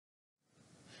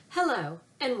Hello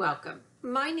and welcome.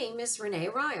 My name is Renee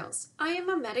Riles. I am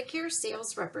a Medicare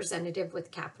sales representative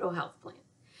with Capital Health Plan.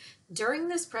 During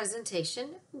this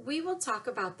presentation, we will talk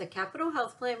about the Capital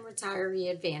Health Plan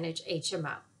Retiree Advantage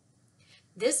HMO.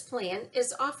 This plan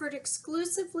is offered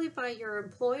exclusively by your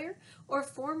employer or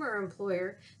former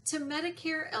employer to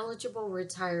Medicare eligible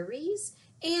retirees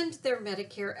and their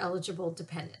Medicare eligible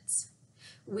dependents.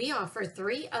 We offer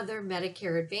 3 other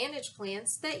Medicare Advantage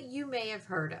plans that you may have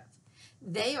heard of.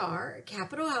 They are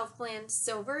Capital Health Plan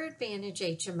Silver Advantage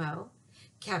HMO,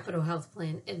 Capital Health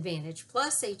Plan Advantage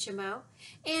Plus HMO,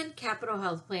 and Capital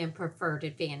Health Plan Preferred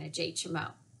Advantage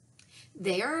HMO.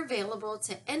 They are available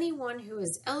to anyone who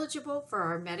is eligible for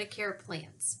our Medicare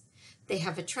plans. They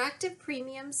have attractive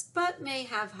premiums but may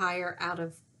have higher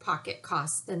out-of-pocket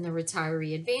costs than the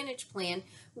Retiree Advantage plan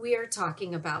we are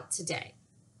talking about today.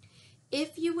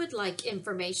 If you would like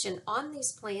information on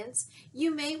these plans,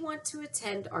 you may want to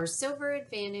attend our Silver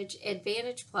Advantage,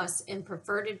 Advantage Plus, and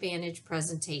Preferred Advantage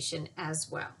presentation as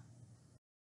well.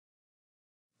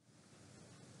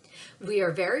 We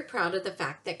are very proud of the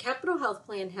fact that Capital Health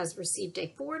Plan has received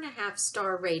a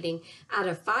 4.5-star rating out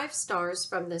of 5 stars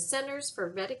from the Centers for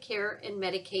Medicare and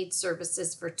Medicaid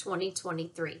Services for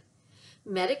 2023.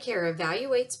 Medicare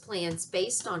evaluates plans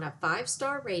based on a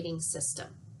 5-star rating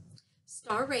system.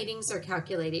 Star ratings are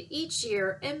calculated each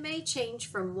year and may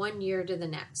change from one year to the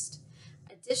next.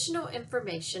 Additional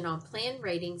information on plan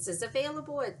ratings is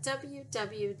available at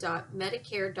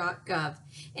www.medicare.gov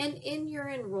and in your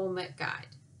enrollment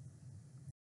guide.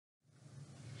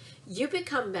 You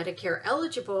become Medicare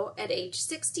eligible at age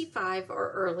 65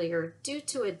 or earlier due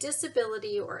to a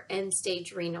disability or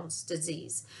end-stage renal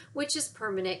disease, which is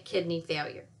permanent kidney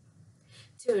failure.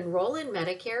 To enroll in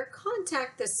Medicare,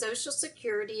 contact the Social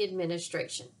Security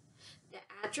Administration. The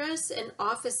address and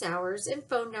office hours and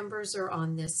phone numbers are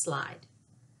on this slide.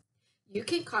 You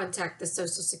can contact the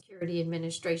Social Security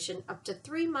Administration up to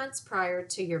 3 months prior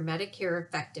to your Medicare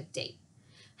effective date.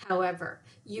 However,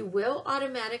 you will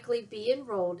automatically be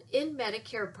enrolled in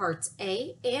Medicare Parts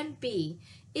A and B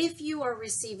if you are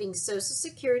receiving Social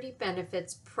Security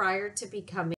benefits prior to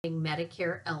becoming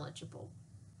Medicare eligible.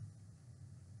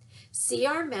 See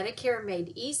our Medicare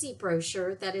Made Easy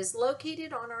brochure that is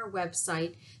located on our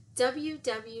website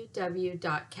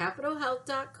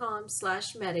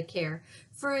www.capitalhealth.com/Medicare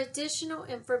for additional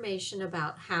information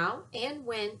about how and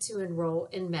when to enroll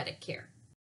in Medicare.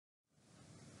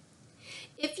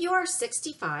 If you are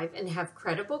 65 and have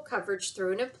credible coverage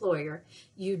through an employer,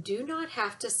 you do not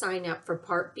have to sign up for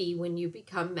Part B when you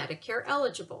become Medicare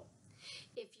eligible.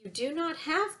 If you do not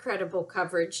have credible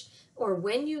coverage or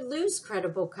when you lose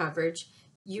credible coverage,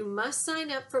 you must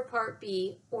sign up for Part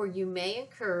B or you may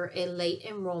incur a late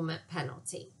enrollment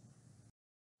penalty.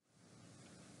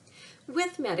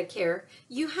 With Medicare,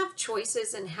 you have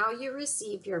choices in how you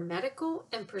receive your medical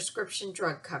and prescription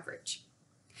drug coverage.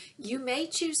 You may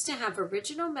choose to have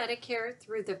original Medicare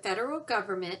through the federal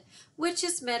government, which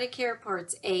is Medicare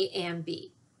Parts A and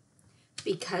B.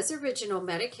 Because original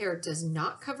Medicare does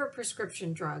not cover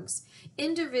prescription drugs,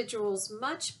 individuals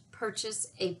must purchase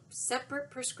a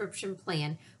separate prescription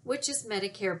plan, which is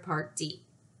Medicare Part D.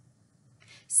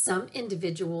 Some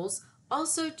individuals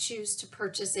also choose to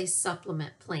purchase a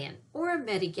supplement plan or a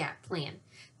Medigap plan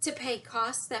to pay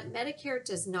costs that Medicare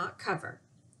does not cover.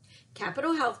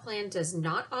 Capital Health Plan does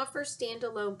not offer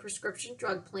standalone prescription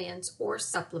drug plans or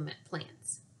supplement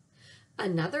plans.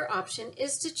 Another option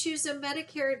is to choose a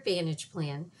Medicare Advantage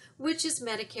plan, which is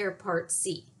Medicare Part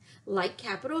C, like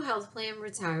Capital Health Plan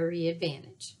Retiree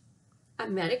Advantage. A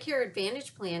Medicare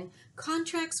Advantage plan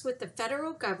contracts with the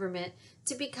federal government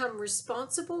to become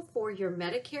responsible for your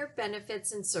Medicare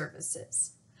benefits and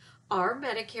services. Our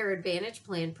Medicare Advantage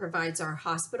plan provides our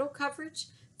hospital coverage,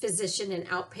 physician and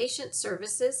outpatient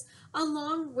services,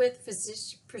 along with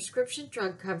prescription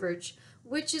drug coverage,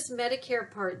 which is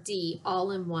Medicare Part D, all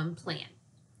in one plan.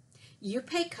 You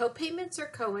pay copayments or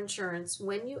coinsurance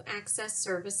when you access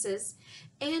services,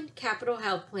 and Capital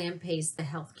Health Plan pays the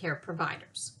healthcare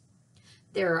providers.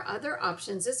 There are other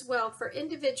options as well for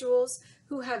individuals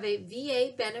who have a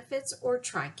VA benefits or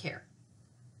TRICARE.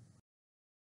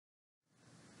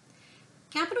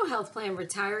 Capital Health Plan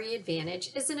Retiree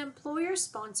Advantage is an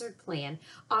employer-sponsored plan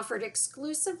offered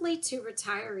exclusively to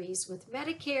retirees with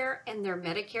Medicare and their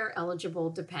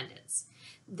Medicare-eligible dependents.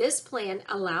 This plan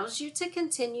allows you to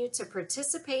continue to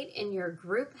participate in your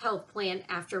group health plan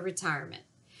after retirement.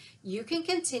 You can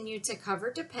continue to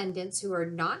cover dependents who are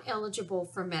not eligible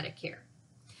for Medicare.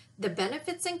 The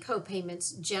benefits and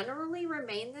copayments generally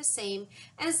remain the same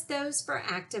as those for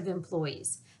active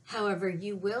employees. However,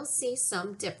 you will see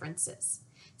some differences.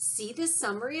 See the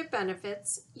summary of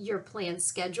benefits, your plan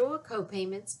schedule of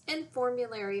copayments, and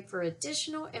formulary for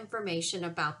additional information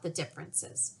about the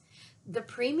differences. The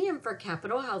premium for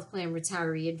Capital Health Plan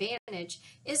Retiree Advantage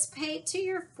is paid to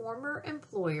your former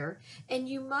employer, and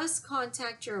you must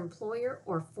contact your employer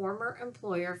or former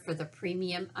employer for the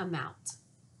premium amount.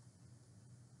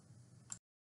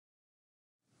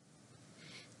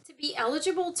 To be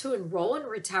eligible to enroll in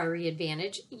Retiree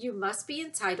Advantage, you must be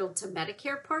entitled to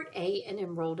Medicare Part A and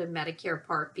enrolled in Medicare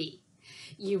Part B.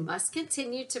 You must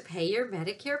continue to pay your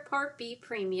Medicare Part B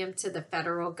premium to the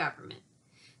federal government.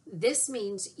 This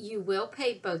means you will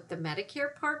pay both the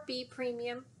Medicare Part B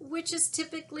premium, which is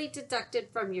typically deducted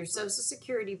from your Social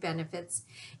Security benefits,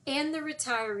 and the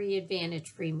Retiree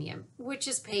Advantage premium, which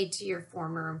is paid to your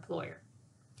former employer.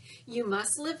 You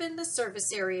must live in the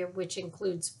service area, which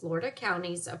includes Florida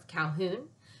counties of Calhoun,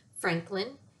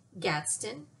 Franklin,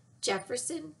 Gadsden,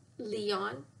 Jefferson,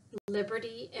 Leon,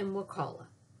 Liberty, and Wakulla.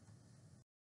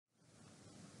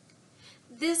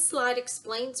 This slide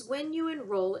explains when you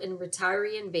enroll in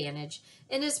Retiree Advantage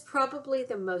and is probably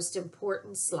the most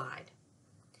important slide.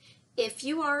 If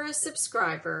you are a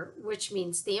subscriber, which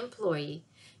means the employee,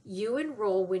 you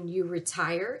enroll when you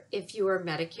retire if you are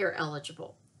Medicare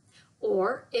eligible.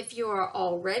 Or if you are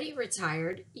already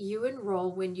retired, you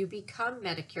enroll when you become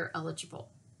Medicare eligible.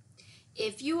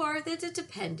 If you are the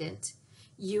dependent,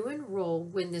 you enroll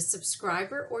when the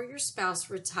subscriber or your spouse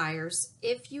retires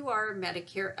if you are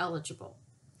Medicare eligible.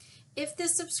 If the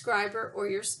subscriber or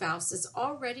your spouse is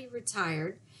already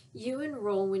retired, you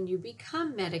enroll when you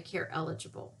become Medicare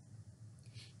eligible.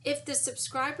 If the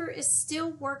subscriber is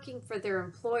still working for their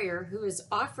employer who is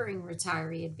offering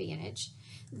Retiree Advantage,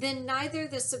 then neither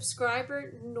the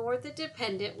subscriber nor the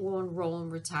dependent will enroll in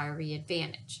Retiree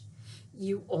Advantage.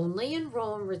 You only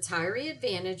enroll in Retiree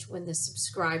Advantage when the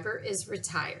subscriber is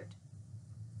retired.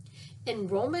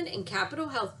 Enrollment in Capital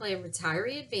Health Plan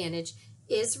Retiree Advantage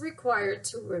is required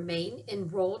to remain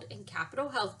enrolled in Capital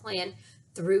Health Plan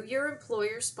through your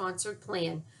employer-sponsored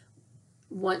plan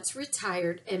once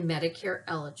retired and Medicare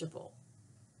eligible.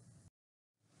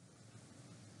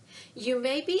 You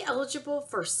may be eligible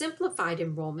for simplified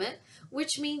enrollment,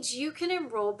 which means you can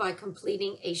enroll by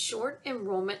completing a short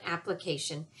enrollment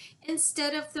application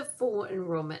instead of the full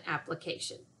enrollment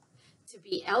application. To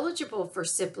be eligible for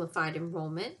simplified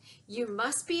enrollment, you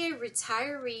must be a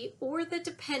retiree or the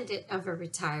dependent of a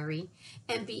retiree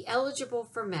and be eligible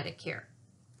for Medicare.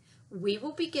 We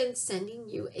will begin sending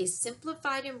you a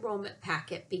simplified enrollment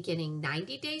packet beginning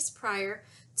 90 days prior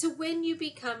to when you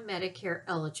become Medicare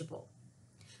eligible.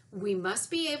 We must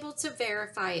be able to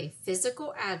verify a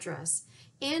physical address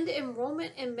and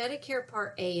enrollment in Medicare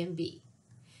Part A and B.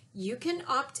 You can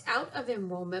opt out of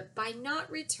enrollment by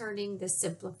not returning the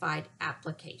simplified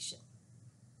application.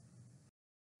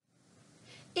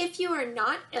 If you are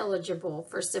not eligible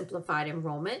for simplified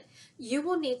enrollment, you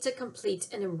will need to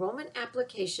complete an enrollment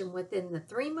application within the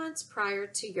 3 months prior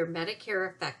to your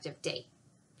Medicare effective date.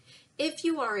 If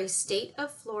you are a state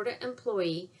of Florida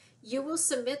employee, you will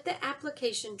submit the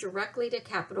application directly to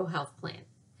Capital Health Plan.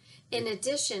 In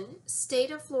addition,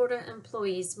 state of Florida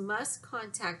employees must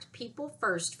contact People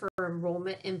First for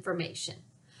enrollment information.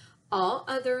 All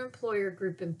other employer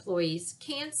group employees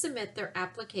can submit their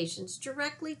applications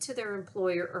directly to their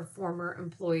employer or former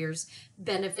employer's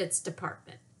benefits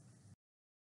department.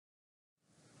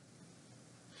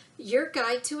 Your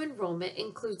guide to enrollment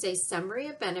includes a summary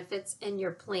of benefits and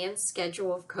your plan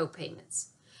schedule of copayments.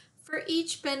 For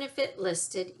each benefit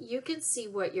listed, you can see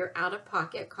what your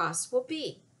out-of-pocket costs will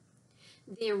be.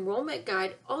 The enrollment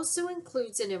guide also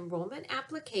includes an enrollment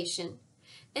application,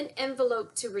 an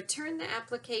envelope to return the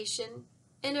application,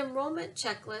 an enrollment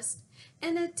checklist,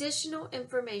 and additional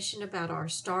information about our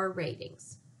star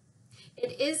ratings.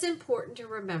 It is important to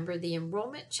remember the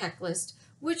enrollment checklist,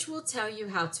 which will tell you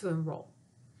how to enroll.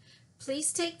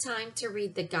 Please take time to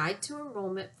read the Guide to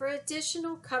Enrollment for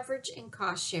additional coverage and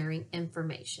cost-sharing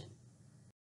information.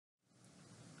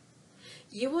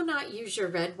 You will not use your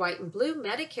red, white, and blue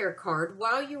Medicare card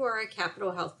while you are a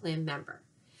Capital Health Plan member.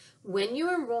 When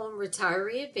you enroll in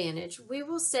Retiree Advantage, we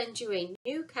will send you a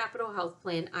new Capital Health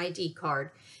Plan ID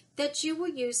card that you will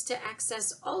use to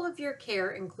access all of your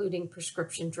care, including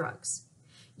prescription drugs.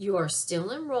 You are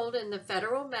still enrolled in the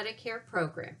federal Medicare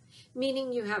program,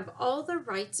 meaning you have all the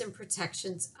rights and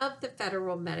protections of the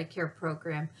federal Medicare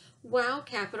program while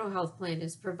Capital Health Plan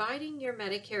is providing your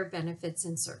Medicare benefits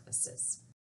and services.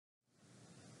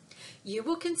 You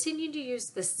will continue to use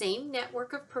the same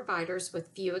network of providers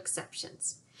with few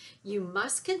exceptions. You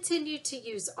must continue to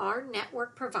use our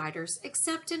network providers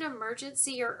except in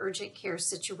emergency or urgent care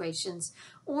situations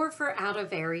or for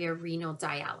out-of-area renal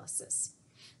dialysis.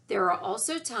 There are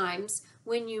also times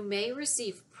when you may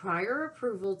receive prior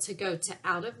approval to go to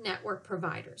out-of-network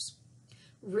providers.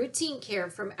 Routine care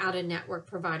from out-of-network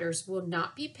providers will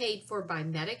not be paid for by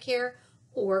Medicare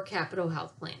or Capital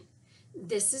Health Plan.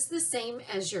 This is the same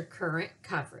as your current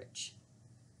coverage.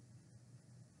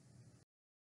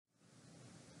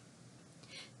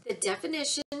 The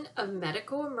definition of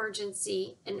medical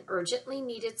emergency and urgently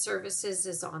needed services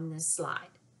is on this slide.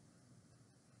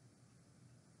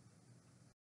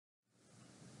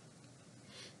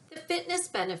 The fitness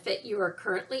benefit you are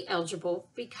currently eligible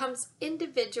becomes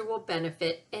individual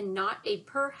benefit and not a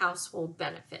per household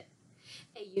benefit.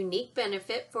 A unique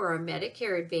benefit for our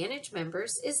Medicare Advantage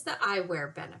members is the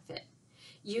eyewear benefit.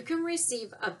 You can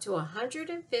receive up to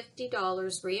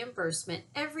 $150 reimbursement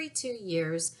every 2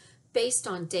 years based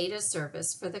on data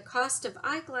service for the cost of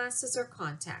eyeglasses or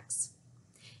contacts.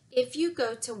 If you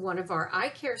go to one of our eye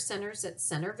care centers at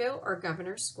Centerville or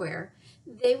Governor Square,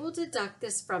 they will deduct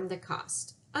this from the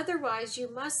cost. Otherwise,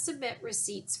 you must submit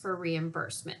receipts for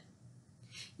reimbursement.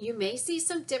 You may see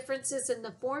some differences in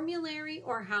the formulary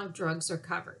or how drugs are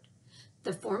covered.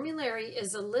 The formulary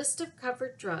is a list of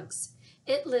covered drugs.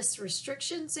 It lists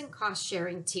restrictions and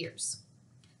cost-sharing tiers.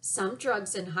 Some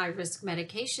drugs and high-risk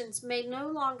medications may no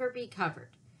longer be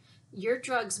covered. Your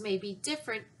drugs may be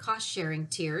different cost-sharing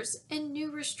tiers, and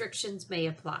new restrictions may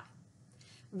apply.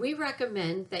 We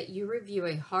recommend that you review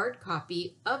a hard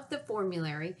copy of the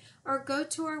formulary or go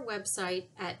to our website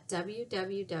at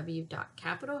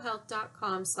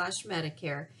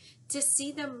www.capitalhealth.com/Medicare to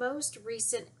see the most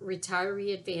recent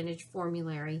Retiree Advantage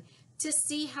formulary to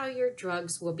see how your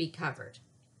drugs will be covered.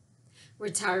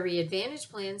 Retiree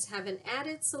Advantage plans have an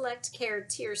added Select Care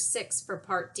Tier 6 for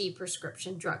Part D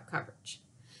prescription drug coverage.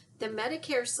 The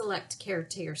Medicare Select Care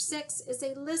Tier 6 is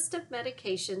a list of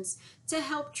medications to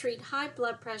help treat high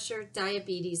blood pressure,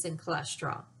 diabetes, and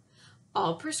cholesterol.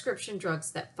 All prescription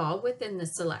drugs that fall within the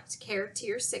Select Care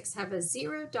Tier 6 have a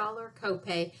 $0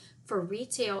 copay for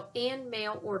retail and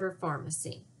mail order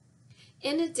pharmacy.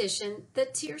 In addition, the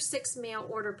Tier 6 mail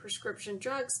order prescription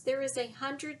drugs, there is a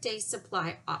 100-day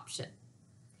supply option.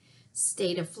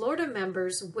 State of Florida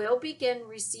members will begin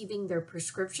receiving their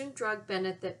prescription drug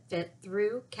benefit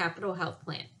through Capital Health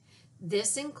Plan.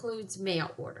 This includes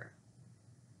mail order.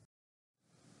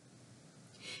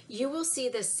 You will see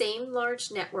the same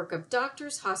large network of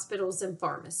doctors, hospitals, and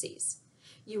pharmacies.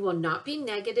 You will not be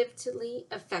negatively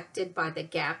affected by the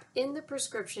gap in the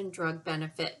prescription drug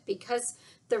benefit because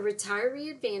the Retiree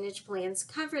Advantage plans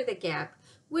cover the gap,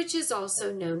 which is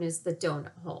also known as the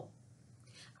donut hole.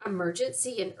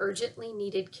 Emergency and urgently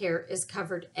needed care is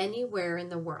covered anywhere in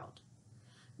the world.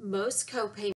 Most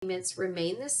co-payments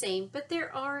remain the same, but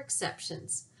there are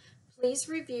exceptions. Please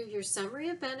review your summary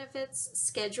of benefits,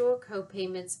 schedule of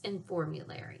co-payments, and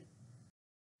formulary.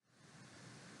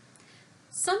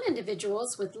 Some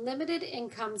individuals with limited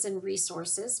incomes and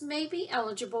resources may be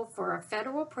eligible for a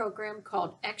federal program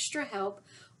called Extra Help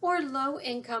or Low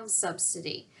Income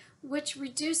Subsidy, which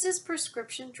reduces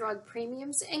prescription drug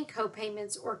premiums and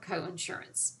co-payments or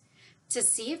co-insurance. To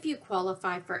see if you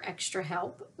qualify for Extra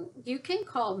Help, you can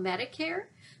call Medicare,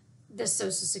 the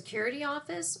Social Security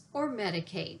Office, or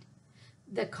Medicaid.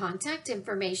 The contact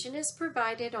information is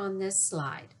provided on this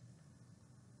slide.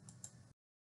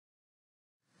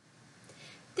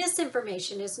 This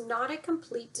information is not a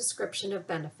complete description of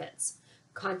benefits.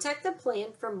 Contact the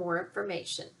plan for more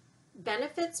information.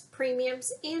 Benefits,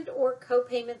 premiums, and/or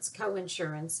co-payments,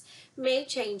 co-insurance may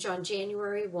change on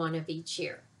January 1 of each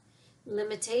year.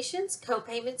 Limitations,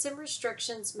 co-payments, and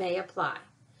restrictions may apply.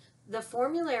 The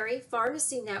formulary,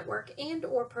 pharmacy network,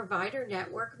 and/or provider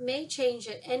network may change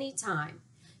at any time.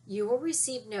 You will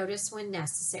receive notice when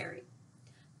necessary.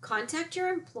 Contact your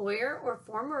employer or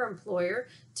former employer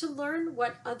to learn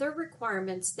what other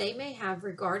requirements they may have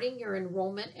regarding your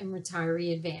enrollment in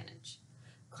Retiree Advantage.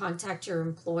 Contact your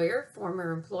employer,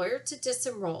 former employer, to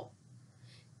disenroll.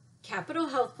 Capital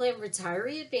Health Plan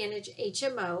Retiree Advantage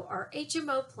HMO are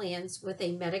HMO plans with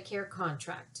a Medicare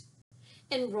contract.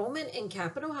 Enrollment in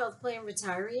Capital Health Plan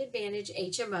Retiree Advantage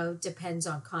HMO depends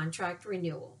on contract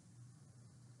renewal.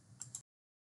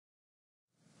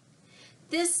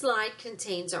 This slide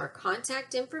contains our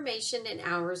contact information and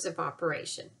hours of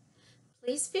operation.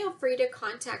 Please feel free to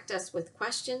contact us with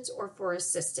questions or for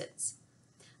assistance.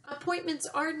 Appointments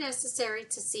are necessary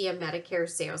to see a Medicare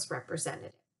sales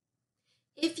representative.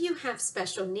 If you have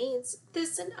special needs,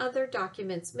 this and other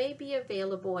documents may be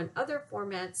available in other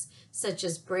formats such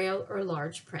as Braille or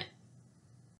large print.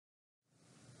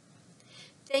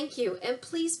 Thank you, and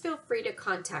please feel free to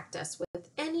contact us with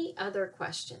any other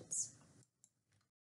questions.